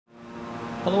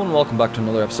Hello and welcome back to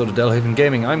another episode of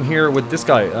delhavengaming. I'm here with this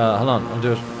guy. Hold on, I'll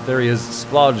do it. There he is,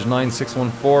 Splodge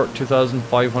 9614,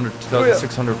 2,500,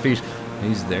 2,600 feet.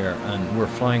 He's there, and we're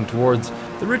flying towards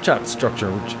the Richat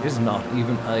Structure, which is not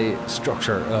even a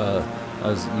structure,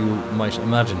 as you might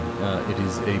imagine. It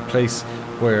is a place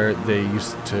where they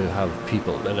used to have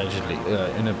people, allegedly,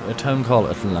 in a town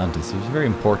called Atlantis. It was very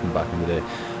important back in the day.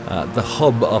 The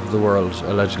hub of the world,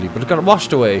 allegedly. But it got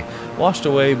washed away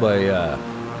by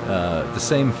the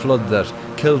same flood that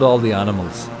killed all the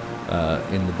animals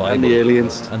in the Bible. And the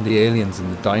aliens. And the aliens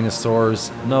and the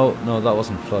dinosaurs. No, that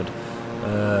wasn't flood.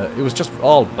 It was just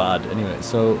all bad anyway.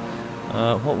 So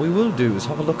what we will do is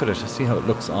have a look at it, see how it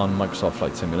looks on Microsoft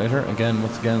Flight Simulator.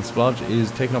 Once again, Splodge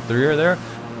is taking up the rear there.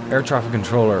 Air traffic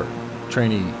controller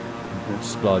trainee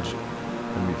Splodge.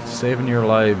 And saving your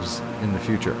lives in the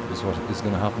future is what is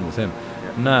going to happen with him.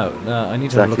 Now, I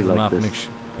need to have a look at the map and make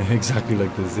sure. Exactly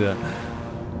like this, yeah.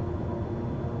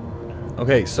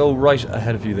 Okay, so right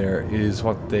ahead of you there is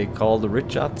what they call the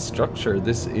Richat Structure.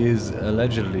 This is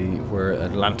allegedly where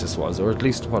Atlantis was, or at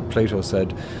least what Plato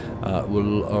said.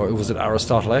 Or was it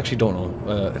Aristotle? I actually don't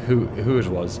know who it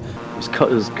was. It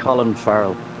was Colin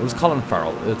Farrell. It was Colin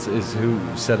Farrell. It's who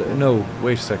said it. No,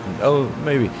 wait a second. Oh,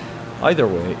 maybe. Either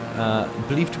way,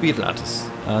 believed to be Atlantis,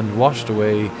 and washed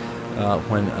away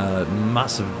when a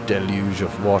massive deluge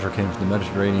of water came from the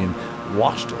Mediterranean,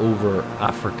 washed over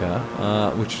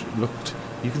Africa, which looked,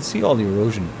 you can see all the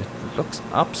erosion. It looks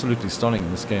absolutely stunning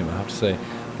in this game, I have to say.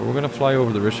 But we're going to fly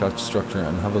over the Richat Structure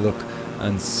and have a look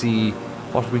and see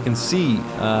what we can see,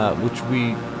 which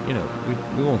we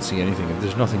won't see anything.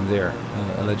 There's nothing there,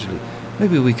 allegedly.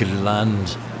 Maybe we could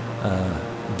land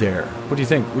there. What do you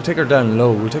think? We'll take her down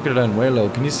low. We'll take her down way low.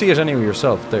 Can you see it anyway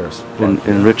yourself? There's in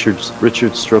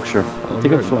Richat Structure. I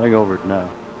think I'm flying over it now.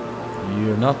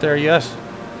 You're not there yet.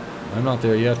 I'm not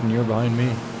there yet, and you're behind me.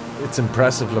 It's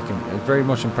impressive looking, very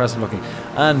much impressive looking.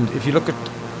 And if you look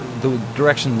at the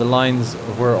direction, the lines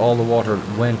of where all the water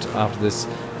went after this,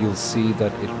 you'll see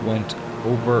that it went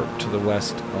over to the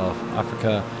west of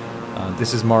Africa.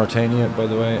 This is Mauritania, by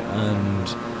the way,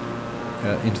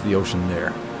 and into the ocean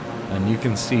there. And you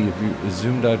can see, if you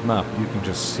zoomed out map, you can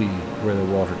just see where the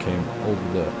water came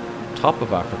over the top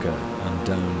of Africa and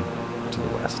down to the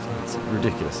west. It's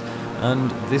ridiculous.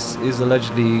 And this is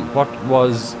allegedly what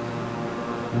was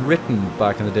written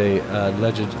back in the day,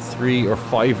 alleged 3 or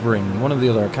 5 ring, one or the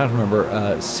other, I can't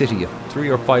remember, city, a 3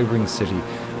 or 5 ring city,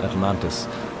 Atlantis.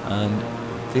 And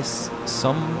this,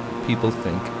 some people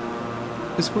think,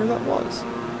 is where that was.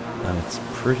 And it's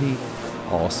pretty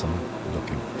awesome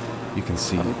looking. You can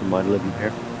see. I don't mind living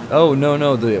here. Oh,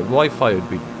 no, the Wi-Fi would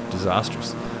be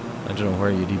disastrous. I don't know where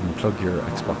you'd even plug your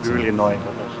Xbox. It'd be really annoying,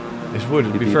 wouldn't it? It would,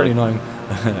 it'd be fairly annoying.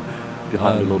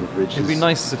 Behind a load of bridges. It'd be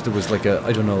nice if there was like a,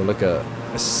 I don't know, like a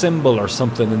symbol or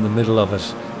something in the middle of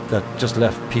it that just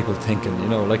left people thinking, you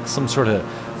know, like some sort of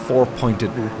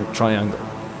 4-pointed triangle.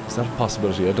 Is that a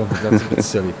possibility? I don't think that's a bit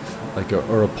silly. Like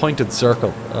or a pointed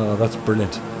circle. Oh, that's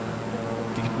brilliant.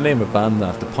 You could name a band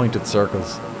that, the Pointed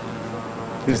Circles.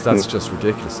 Because that's just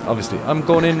ridiculous. Obviously, I'm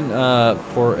going in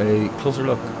for a closer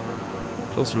look.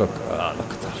 Closer look. Look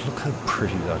at that. Look how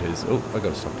pretty that is. Oh, I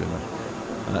gotta stop doing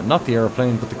that. Not the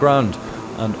aeroplane, but the ground.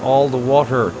 And all the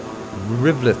water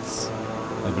rivulets,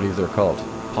 I believe they're called.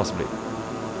 Possibly.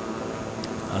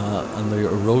 And the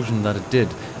erosion that it did.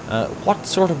 What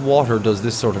sort of water does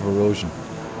this sort of erosion?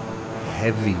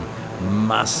 Heavy,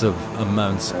 massive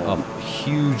amounts of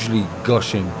hugely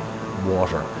gushing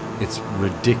water. It's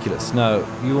ridiculous. Now,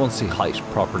 you won't see height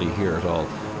properly here at all,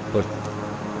 but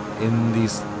in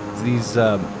these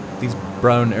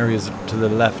brown areas to the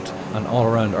left and all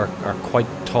around are quite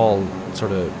tall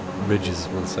sort of ridges,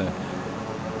 we'll say.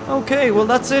 Okay, well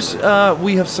that's it.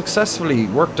 We have successfully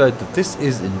worked out that this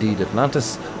is indeed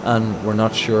Atlantis, and we're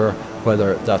not sure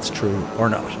whether that's true or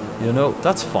not. You know,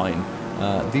 that's fine.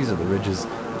 These are the ridges.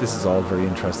 This is all very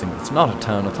interesting. It's not a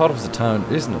town. I thought it was a town.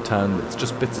 It isn't a town. It's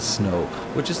just bits of snow,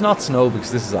 which is not snow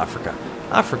because this is Africa.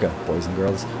 Africa, boys and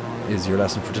girls, is your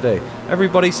lesson for today.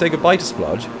 Everybody say goodbye to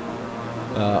Splodge.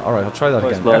 Alright, I'll try that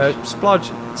again.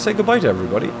 Splodge, say goodbye to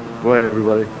everybody. Bye,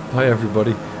 everybody. Bye,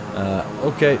 everybody.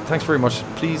 Okay, thanks very much.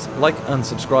 Please like and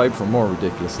subscribe for more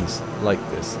ridiculousness like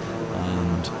this.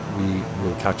 And we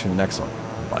will catch you in the next one.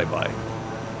 Bye-bye.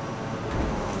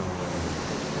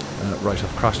 Right,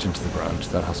 I've crashed into the ground.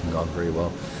 That hasn't gone very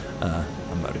well.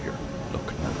 I'm out of here.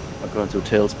 Look now. I'm going to a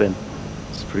tailspin.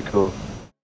 It's pretty cool.